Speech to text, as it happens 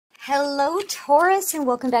Hello Taurus, and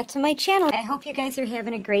welcome back to my channel. I hope you guys are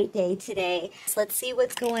having a great day today. So let's see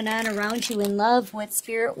what's going on around you in love, what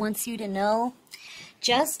spirit wants you to know.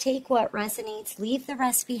 Just take what resonates, leave the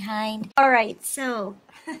rest behind. All right, so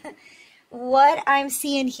what I'm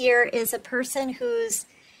seeing here is a person who's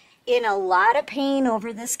in a lot of pain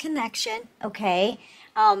over this connection, okay?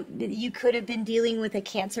 You could have been dealing with a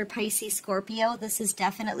Cancer, Pisces, Scorpio. This is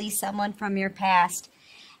definitely someone from your past.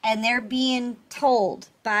 And they're being told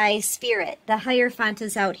by Spirit, the Hierophant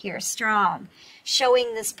is out here strong,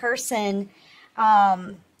 showing this person,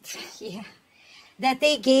 that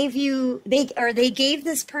they gave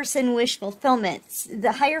this person wish fulfillment.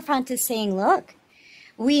 The Hierophant is saying, look,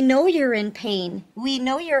 we know you're in pain. We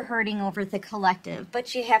know you're hurting over the collective,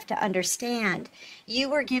 but you have to understand, you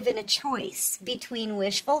were given a choice between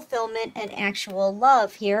wish fulfillment and actual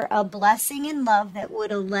love here, a blessing and love that would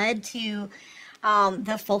have led to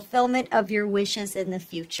the fulfillment of your wishes in the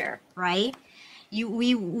future, right? You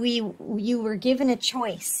were given a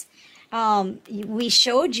choice. We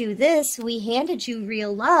showed you this, we handed you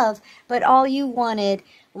real love, but all you wanted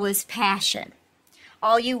was passion.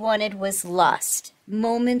 All you wanted was lust,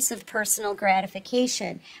 moments of personal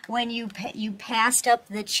gratification. When you passed up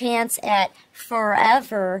the chance at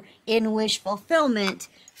forever in wish fulfillment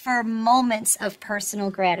for moments of personal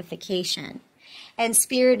gratification. And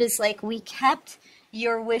Spirit is like, we kept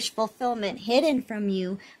your wish fulfillment hidden from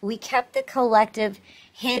you. We kept the collective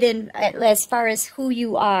hidden as far as who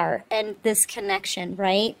you are and this connection,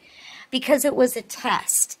 right? Because it was a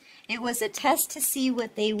test. It was a test to see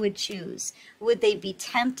what they would choose. Would they be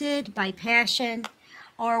tempted by passion,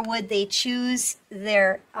 or would they choose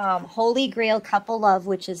their Holy Grail couple love,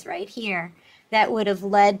 which is right here, that would have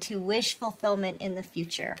led to wish fulfillment in the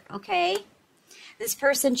future, okay? This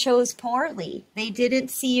person chose poorly. They didn't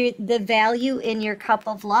see the value in your cup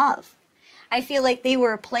of love. I feel like they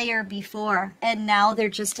were a player before, and now they're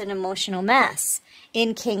just an emotional mess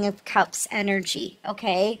in King of Cups energy,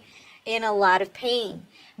 okay? In a lot of pain,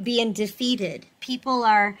 being defeated. People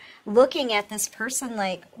are looking at this person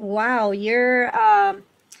like, wow, you're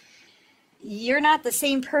not the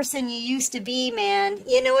same person you used to be, man.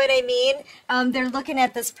 You know what I mean? They're looking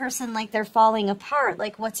at this person like they're falling apart,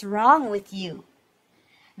 like, what's wrong with you?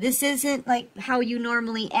 This isn't like how you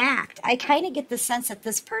normally act. I kind of get the sense that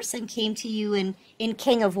this person came to you in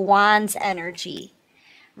King of Wands energy,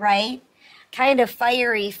 right? Kind of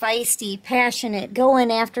fiery, feisty, passionate,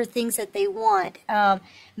 going after things that they want,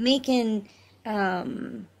 making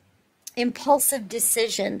impulsive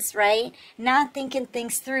decisions, right? Not thinking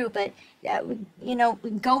things through, but, you know,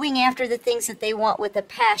 going after the things that they want with a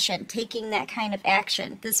passion, taking that kind of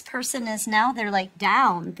action. This person is now, they're like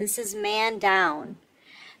down. This is man down.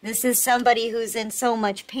 This is somebody who's in so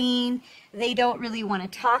much pain. They don't really want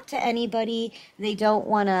to talk to anybody. They don't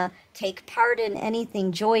want to take part in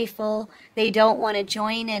anything joyful. They don't want to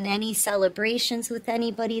join in any celebrations with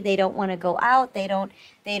anybody. They don't want to go out. They don't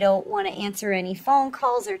want to answer any phone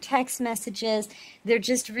calls or text messages. They're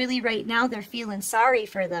just really right now, they're feeling sorry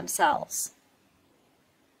for themselves.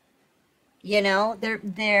 You know,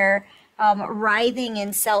 they're writhing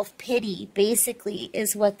in self-pity, basically,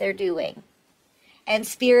 is what they're doing. And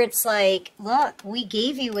Spirit's like, look, we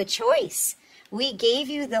gave you a choice. We gave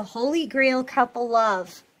you the Holy Grail couple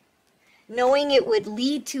love, knowing it would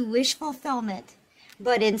lead to wish fulfillment.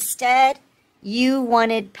 But instead, you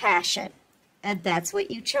wanted passion. And that's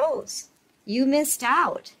what you chose. You missed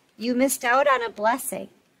out. You missed out on a blessing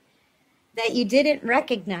that you didn't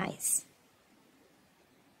recognize.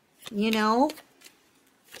 You know?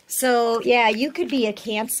 So, yeah, you could be a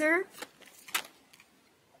Cancer.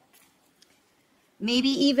 Maybe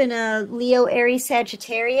even a Leo, Aries,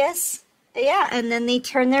 Sagittarius. Yeah, and then they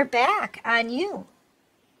turn their back on you.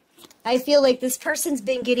 I feel like this person's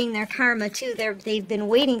been getting their karma too. They've been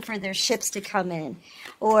waiting for their ships to come in,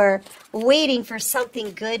 or waiting for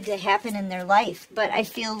something good to happen in their life. But I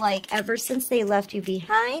feel like ever since they left you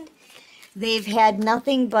behind, they've had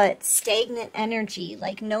nothing but stagnant energy.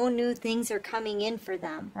 Like no new things are coming in for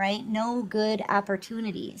them, right? No good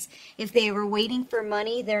opportunities. If they were waiting for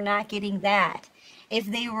money, they're not getting that. If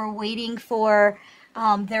they were waiting for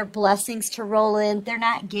their blessings to roll in, they're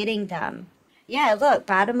not getting them. Yeah, look,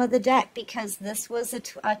 bottom of the deck, because this was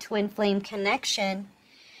a twin flame connection.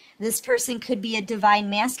 This person could be a divine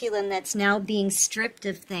masculine that's now being stripped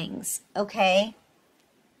of things, okay?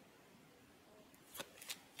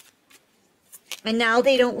 And now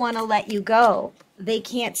they don't want to let you go. They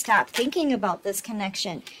can't stop thinking about this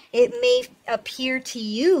connection. It may appear to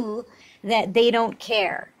you that they don't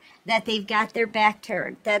care, that they've got their back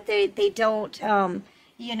turned, that they don't,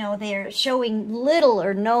 you know, they're showing little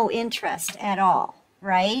or no interest at all.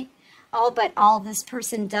 right? Oh, but all this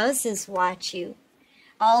person does is watch you.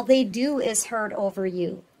 All they do is hurt over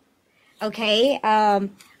you. Okay?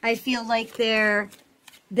 I feel like they're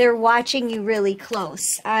watching you really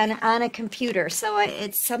close on a computer. So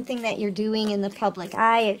it's something that you're doing in the public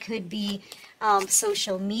eye. It could be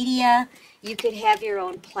social media. You could have your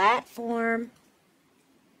own platform.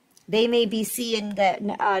 They may be seeing that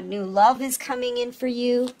new love is coming in for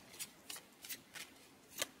you.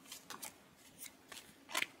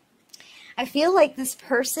 I feel like this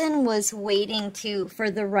person was waiting for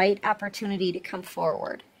the right opportunity to come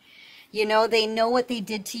forward. You know, they know what they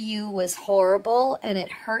did to you was horrible and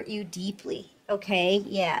it hurt you deeply. Okay?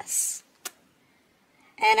 Yes.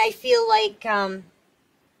 And I feel like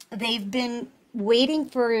they've been waiting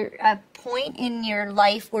for a point in your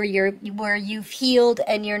life where you've healed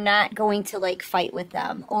and you're not going to like fight with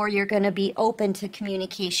them, or you're going to be open to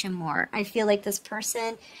communication more. I feel like this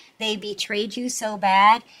person, they betrayed you so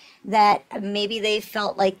bad that maybe they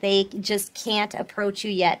felt like they just can't approach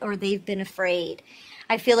you yet, or they've been afraid.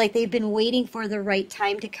 I feel like they've been waiting for the right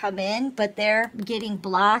time to come in, but they're getting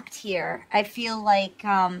blocked here. I feel like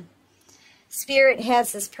Spirit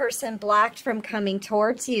has this person blocked from coming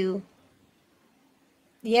towards you.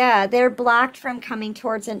 Yeah, they're blocked from coming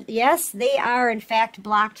towards yes, they are in fact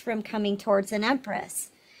blocked from coming towards an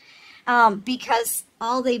Empress. Because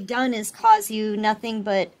all they've done is cause you nothing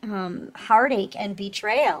but heartache and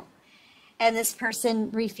betrayal. And this person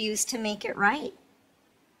refused to make it right.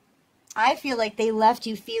 I feel like they left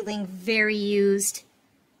you feeling very used.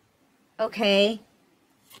 Okay?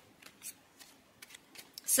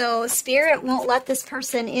 So Spirit won't let this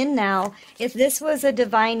person in now. If this was a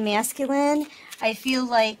divine masculine, I feel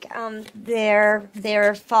like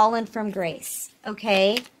they're fallen from grace.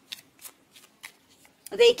 Okay?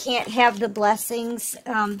 They can't have the blessings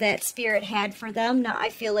that Spirit had for them. Now I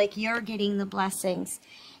feel like you're getting the blessings.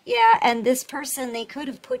 Yeah, and this person, they could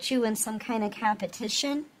have put you in some kind of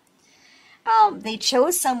competition. They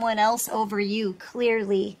chose someone else over you,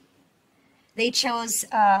 clearly. They chose,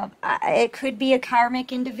 it could be a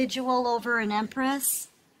karmic individual over an Empress.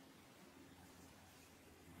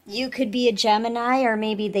 You could be a Gemini, or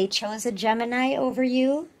maybe they chose a Gemini over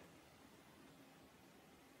you.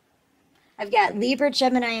 I've got Libra,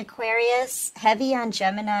 Gemini, Aquarius, heavy on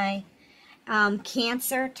Gemini.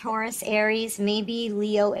 Cancer, Taurus, Aries, maybe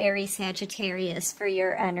Leo, Aries, Sagittarius for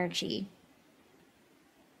your energy.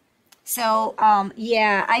 So,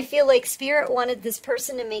 yeah, I feel like Spirit wanted this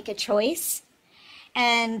person to make a choice,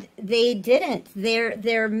 and they didn't.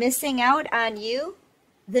 They're missing out on you,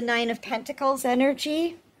 the Nine of Pentacles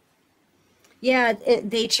energy. Yeah,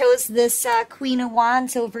 they chose this Queen of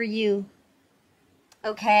Wands over you.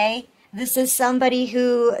 Okay? This is somebody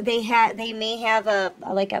who they may have a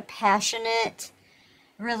passionate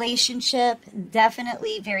relationship,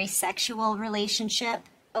 definitely very sexual relationship,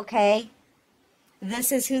 okay?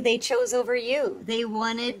 This is who they chose over you. They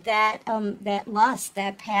wanted that lust,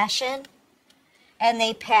 that passion, and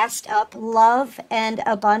they passed up love and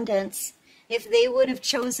abundance. If they would have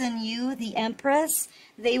chosen you, the Empress,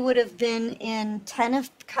 they would have been in 10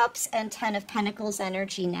 of Cups and 10 of Pentacles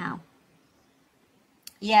energy now.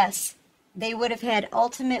 Yes, they would have had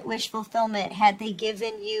ultimate wish fulfillment had they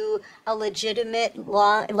given you a legitimate,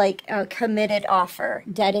 a committed offer,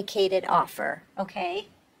 dedicated offer, okay?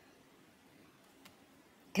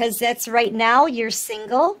 Because that's right now, you're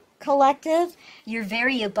single, collective. You're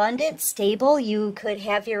very abundant, stable. You could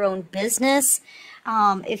have your own business.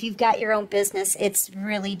 If you've got your own business, it's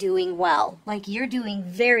really doing well. Like, you're doing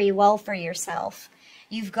very well for yourself.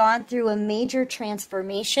 You've gone through a major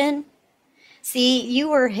transformation. See, you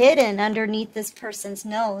were hidden underneath this person's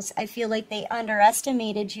nose. I feel like they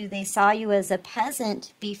underestimated you. They saw you as a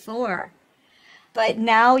peasant before. But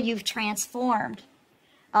now you've transformed.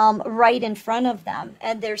 Right in front of them,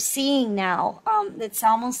 and they're seeing now. It's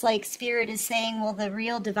almost like Spirit is saying, well, the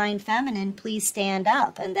real divine feminine, please stand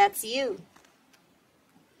up, and that's you.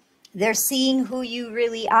 They're seeing who you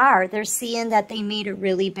really are. They're seeing that they made a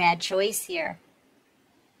really bad choice here.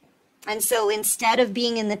 And so instead of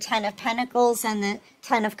being in the 10 of Pentacles and the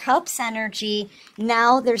 10 of Cups energy,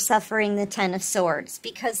 now they're suffering the 10 of Swords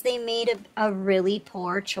because they made a really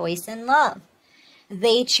poor choice in love.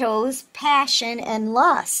 They chose passion and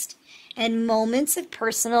lust and moments of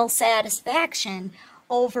personal satisfaction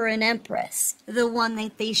over an Empress, the one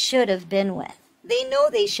that they should have been with. They know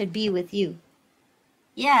they should be with you.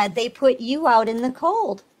 Yeah, they put you out in the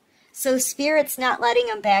cold. So Spirit's not letting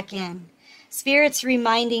them back in. Spirit's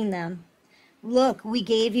reminding them, look, we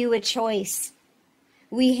gave you a choice.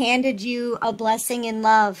 We handed you a blessing in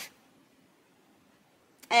love.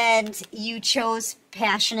 And you chose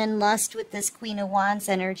passion and lust with this Queen of Wands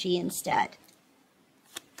energy instead.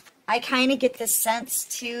 I kind of get the sense,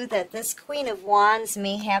 too, that this Queen of Wands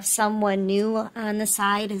may have someone new on the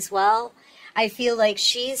side as well. I feel like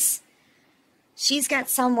she's got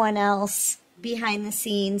someone else behind the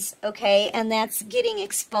scenes, okay? And that's getting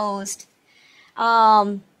exposed.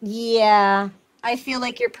 Yeah, I feel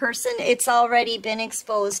like your person, it's already been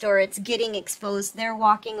exposed, or it's getting exposed. They're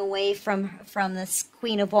walking away from this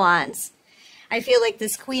Queen of Wands. I feel like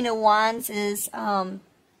this Queen of Wands is,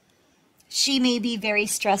 she may be very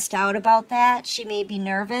stressed out about that. She may be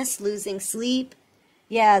nervous, losing sleep.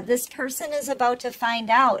 Yeah, this person is about to find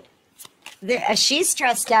out. She's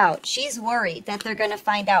stressed out. She's worried that they're going to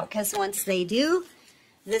find out, because once they do,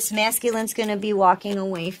 this masculine's going to be walking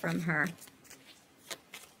away from her.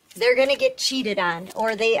 They're going to get cheated on,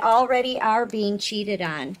 or they already are being cheated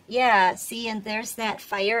on. Yeah, see, and there's that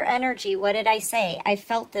fire energy. What did I say? I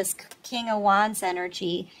felt this King of Wands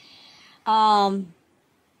energy.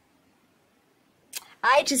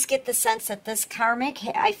 I just get the sense that this karmic,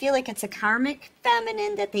 I feel like it's a karmic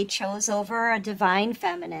feminine that they chose over a divine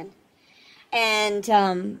feminine.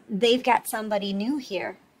 And they've got somebody new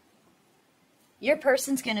here. Your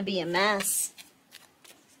person's going to be a mess.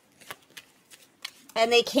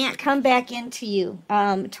 And they can't come back into you,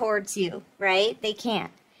 towards you, right? They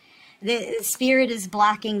can't. The spirit is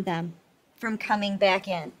blocking them from coming back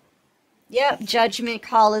in. Yep, judgment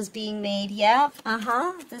call is being made. Yep,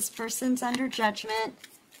 this person's under judgment.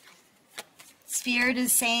 Spirit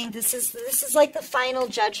is saying this is like the final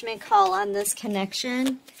judgment call on this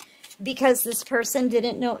connection, because this person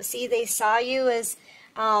didn't know. See, they saw you as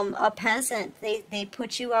a peasant. They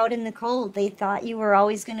put you out in the cold. They thought you were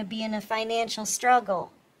always going to be in a financial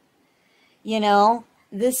struggle. You know,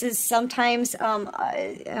 this is sometimes,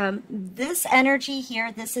 this energy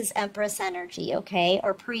here, this is Empress energy, okay,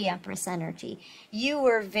 or pre-Empress energy. You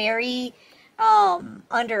were very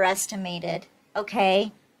underestimated,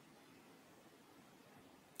 okay?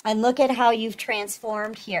 And look at how you've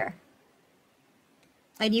transformed here.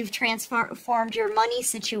 And you've transformed your money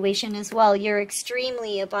situation as well. You're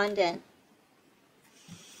extremely abundant.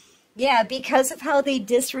 Yeah, because of how they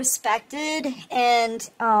disrespected and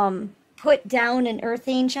put down an earth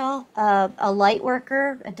angel, a light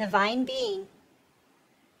worker, a divine being.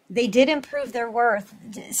 They did improve their worth.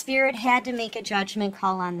 Spirit had to make a judgment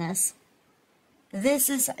call on this.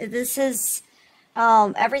 This is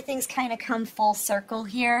everything's kind of come full circle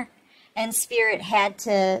here. And Spirit had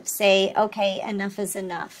to say, okay, enough is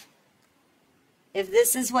enough. If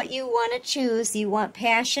this is what you want to choose, you want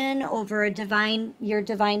passion over your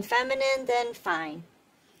divine feminine, then fine.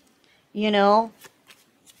 You know,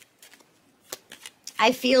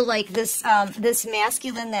 I feel like this this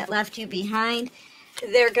masculine that left you behind,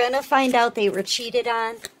 they're going to find out they were cheated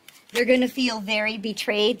on. They're going to feel very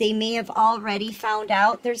betrayed. They may have already found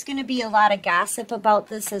out. There's going to be a lot of gossip about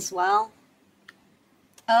this as well.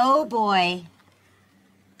 Oh boy,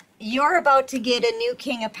 you're about to get a new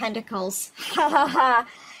King of Pentacles. Ha ha ha.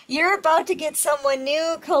 You're about to get someone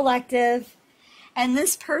new, collective. And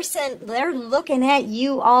this person, they're looking at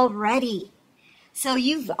you already. So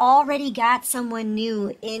you've already got someone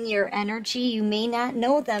new in your energy. You may not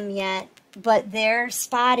know them yet, but they're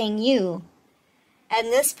spotting you. And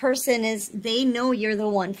this person they know you're the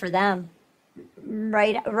one for them.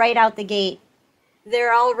 Right out the gate.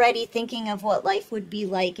 They're already thinking of what life would be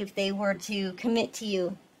like if they were to commit to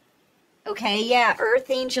you. Okay, yeah,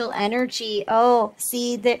 Earth Angel energy. Oh,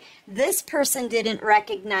 see, this person didn't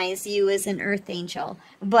recognize you as an Earth Angel,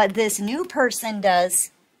 but this new person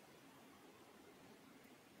does.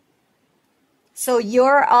 So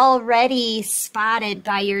you're already spotted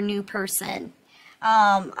by your new person.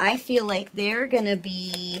 I feel like you're going to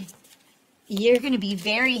be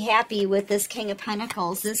very happy with this King of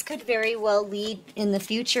Pentacles. This could very well lead in the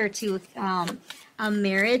future to a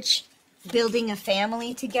marriage, building a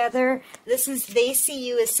family together. they see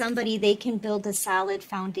you as somebody they can build a solid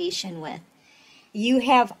foundation with. You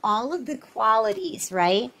have all of the qualities,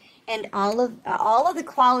 right? And all of the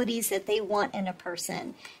qualities that they want in a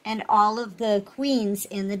person, and all of the queens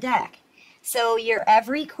in the deck. So you're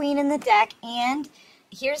every queen in the deck. And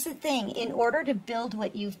here's the thing, in order to build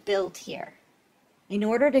what you've built here, in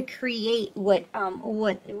order to create what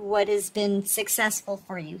has been successful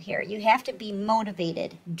for you here, you have to be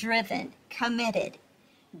motivated, driven, committed,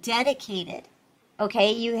 dedicated.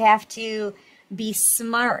 Okay, you have to be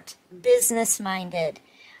smart, business-minded.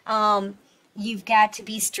 You've got to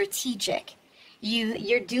be strategic.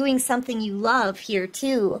 You're doing something you love here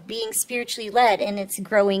too, being spiritually led, and it's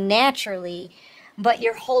growing naturally, but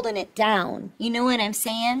you're holding it down. You know what I'm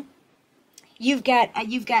saying? You've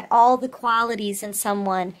got all the qualities in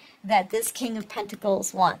someone that this King of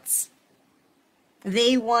Pentacles wants.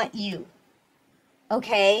 They want you.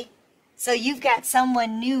 Okay? So you've got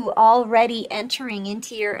someone new already entering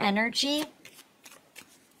into your energy.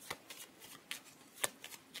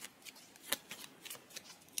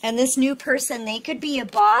 And this new person, they could be a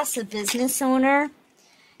boss, a business owner.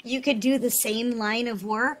 You could do the same line of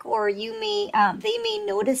work, or you may, they may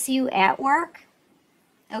notice you at work.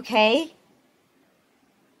 Okay?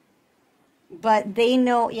 But they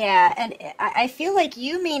know, yeah, and I feel like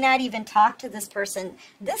you may not even talk to this person.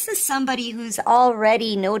 This is somebody who's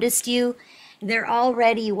already noticed you. They're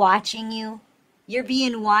already watching you. You're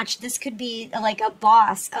being watched. This could be like a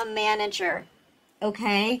boss, a manager,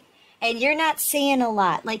 okay? And you're not saying a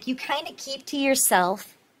lot. Like, you kind of keep to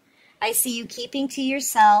yourself. I see you keeping to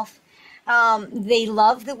yourself. They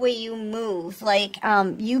love the way you move. Like,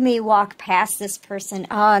 you may walk past this person.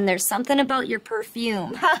 Oh, and there's something about your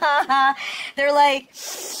perfume. They're like,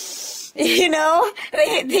 you know,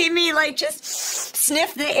 they may like just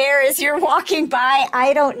sniff the air as you're walking by.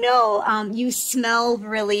 I don't know. You smell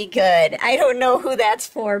really good. I don't know who that's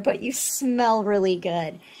for, but you smell really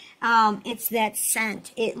good. It's that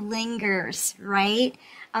scent. It lingers, right?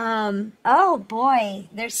 Oh boy,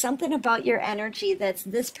 there's something about your energy that's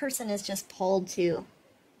this person is just pulled to.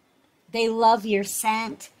 They love your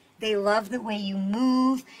scent. They love the way you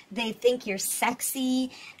move. They think you're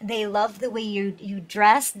sexy. They love the way you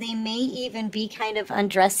dress. They may even be kind of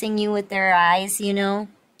undressing you with their eyes, you know?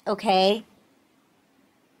 Okay?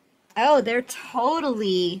 Oh, they're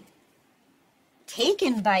totally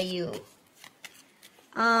taken by you.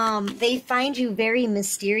 They find you very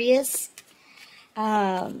mysterious.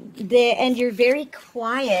 And you're very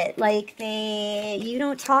quiet. Like, you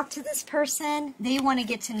don't talk to this person. They want to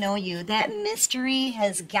get to know you. That mystery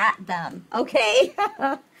has got them. Okay?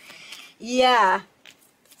 Yeah.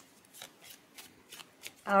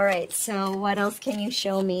 All right, so what else can you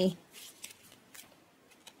show me?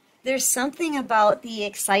 There's something about the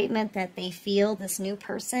excitement that they feel, this new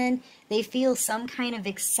person. They feel some kind of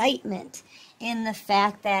excitement in the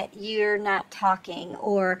fact that you're not talking,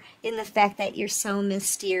 or in the fact that you're so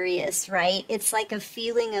mysterious, right? It's like a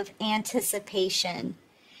feeling of anticipation.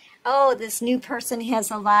 Oh, this new person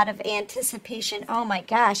has a lot of anticipation. Oh my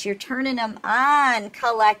gosh, you're turning them on,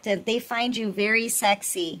 collective. They find you very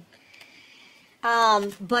sexy.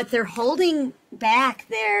 But they're holding back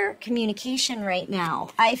their communication right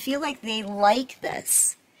now. I feel like they like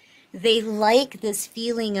this. They like this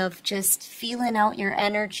feeling of just feeling out your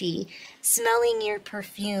energy, smelling your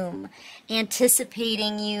perfume,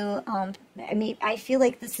 anticipating you. I mean, I feel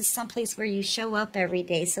like this is someplace where you show up every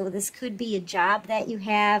day. So this could be a job that you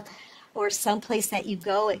have, or someplace that you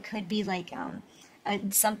go. It could be like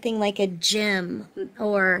something like a gym,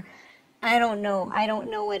 or I don't know. I don't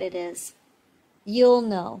know what it is. You'll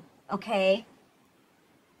know, okay?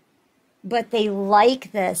 But they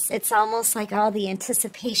like this. It's almost like all the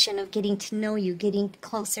anticipation of getting to know you, getting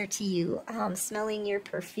closer to you, smelling your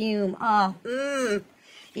perfume. Oh,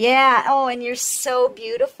 yeah. Oh, and you're so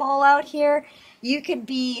beautiful out here. You could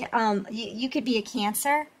be, you could be a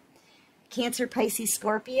Cancer, Pisces,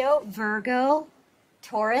 Scorpio, Virgo,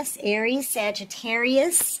 Taurus, Aries,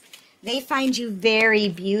 Sagittarius. They find you very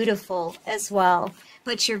beautiful as well.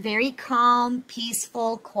 But you're very calm,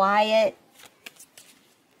 peaceful, quiet.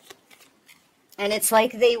 And it's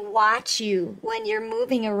like they watch you when you're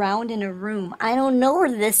moving around in a room. I don't know where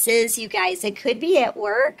this is, you guys. It could be at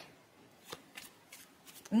work.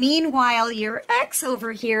 Meanwhile, your ex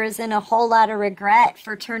over here is in a whole lot of regret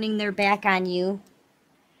for turning their back on you.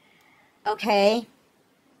 Okay?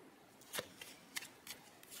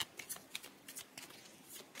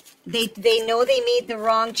 They know they made the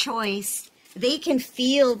wrong choice. They can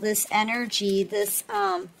feel this energy, this,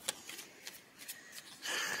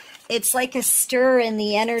 it's like a stir in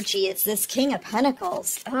the energy. It's this King of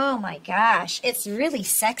Pentacles. Oh my gosh. It's really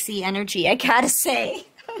sexy energy, I gotta say.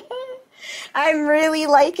 I'm really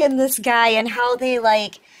liking this guy and how they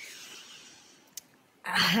like,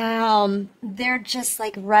 they're just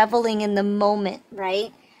like reveling in the moment,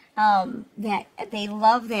 right? That they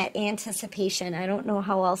love that anticipation. I don't know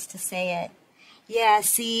how else to say it. Yeah,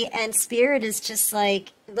 see, and Spirit is just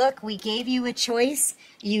like, look, we gave you a choice.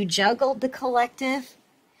 You juggled the collective.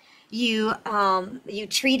 You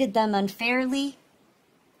treated them unfairly.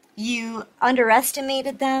 You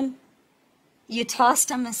underestimated them. You tossed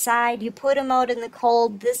them aside. You put them out in the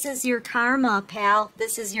cold. This is your karma, pal.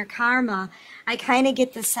 This is your karma. I kind of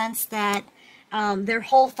get the sense that their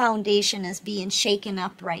whole foundation is being shaken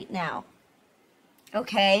up right now.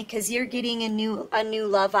 Okay, because you're getting a new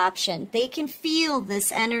love option. They can feel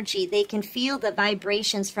this energy. They can feel the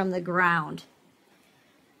vibrations from the ground.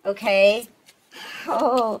 Okay.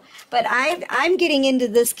 Oh, but I'm getting into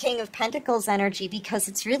this King of Pentacles energy because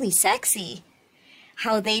it's really sexy.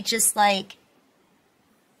 How they just like,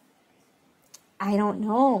 I don't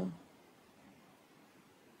know.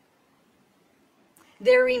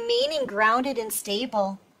 They're remaining grounded and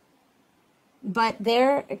stable, but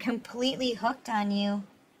they're completely hooked on you.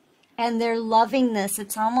 And they're loving this.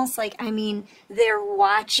 It's almost like, I mean, they're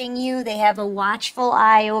watching you. They have a watchful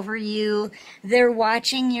eye over you. They're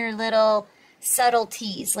watching your little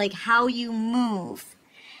subtleties, like how you move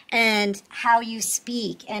and how you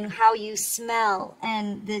speak and how you smell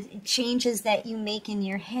and the changes that you make in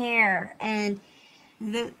your hair and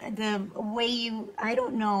the way you, I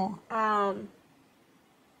don't know,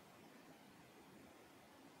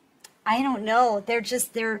 I don't know.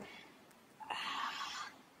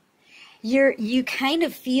 You kind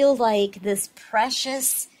of feel like this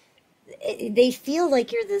precious, they feel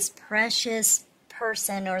like you're this precious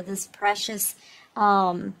person or this precious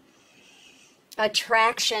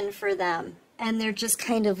attraction for them. And they're just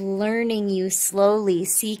kind of learning you slowly,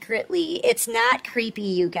 secretly. It's not creepy,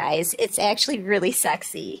 you guys. It's actually really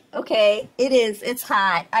sexy. Okay? It is. It's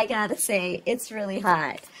hot. I gotta say. It's really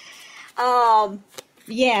hot.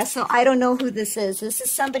 Yeah, so I don't know who this is. This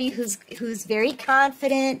is somebody who's very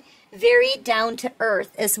confident, very down to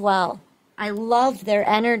earth as well. I love their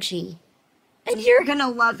energy. And you're going to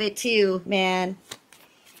love it too, man.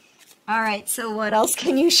 All right, so what else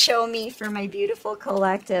can you show me for my beautiful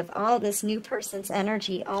collective? Oh, this new person's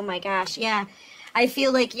energy. Oh my gosh, yeah. I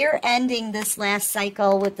feel like you're ending this last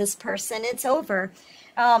cycle with this person. It's over.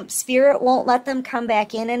 Spirit won't let them come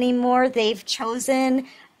back in anymore. They chose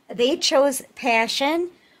passion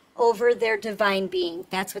over their divine being.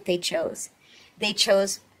 That's what they chose. They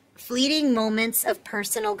chose fleeting moments of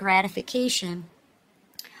personal gratification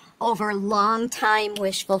over long-time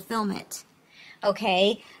wish fulfillment.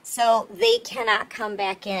 Okay, so they cannot come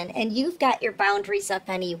back in, and you've got your boundaries up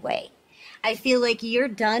anyway. I feel like you're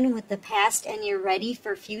done with the past and you're ready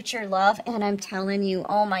for future love, and I'm telling you,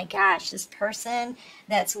 oh my gosh, this person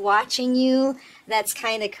that's watching you, that's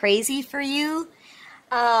kind of crazy for you,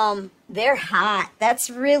 they're hot. That's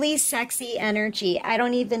really sexy energy. I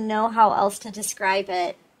don't even know how else to describe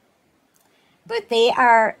it. But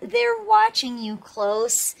they're watching you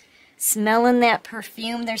close, smelling that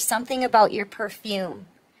perfume. There's something about your perfume.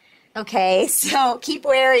 Okay, so keep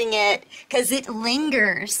wearing it because it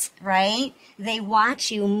lingers, right? They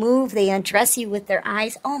watch you move. They undress you with their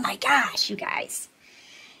eyes. Oh my gosh, you guys.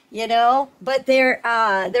 You know, but they're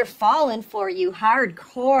falling for you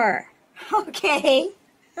hardcore. Okay.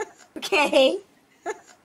 Okay.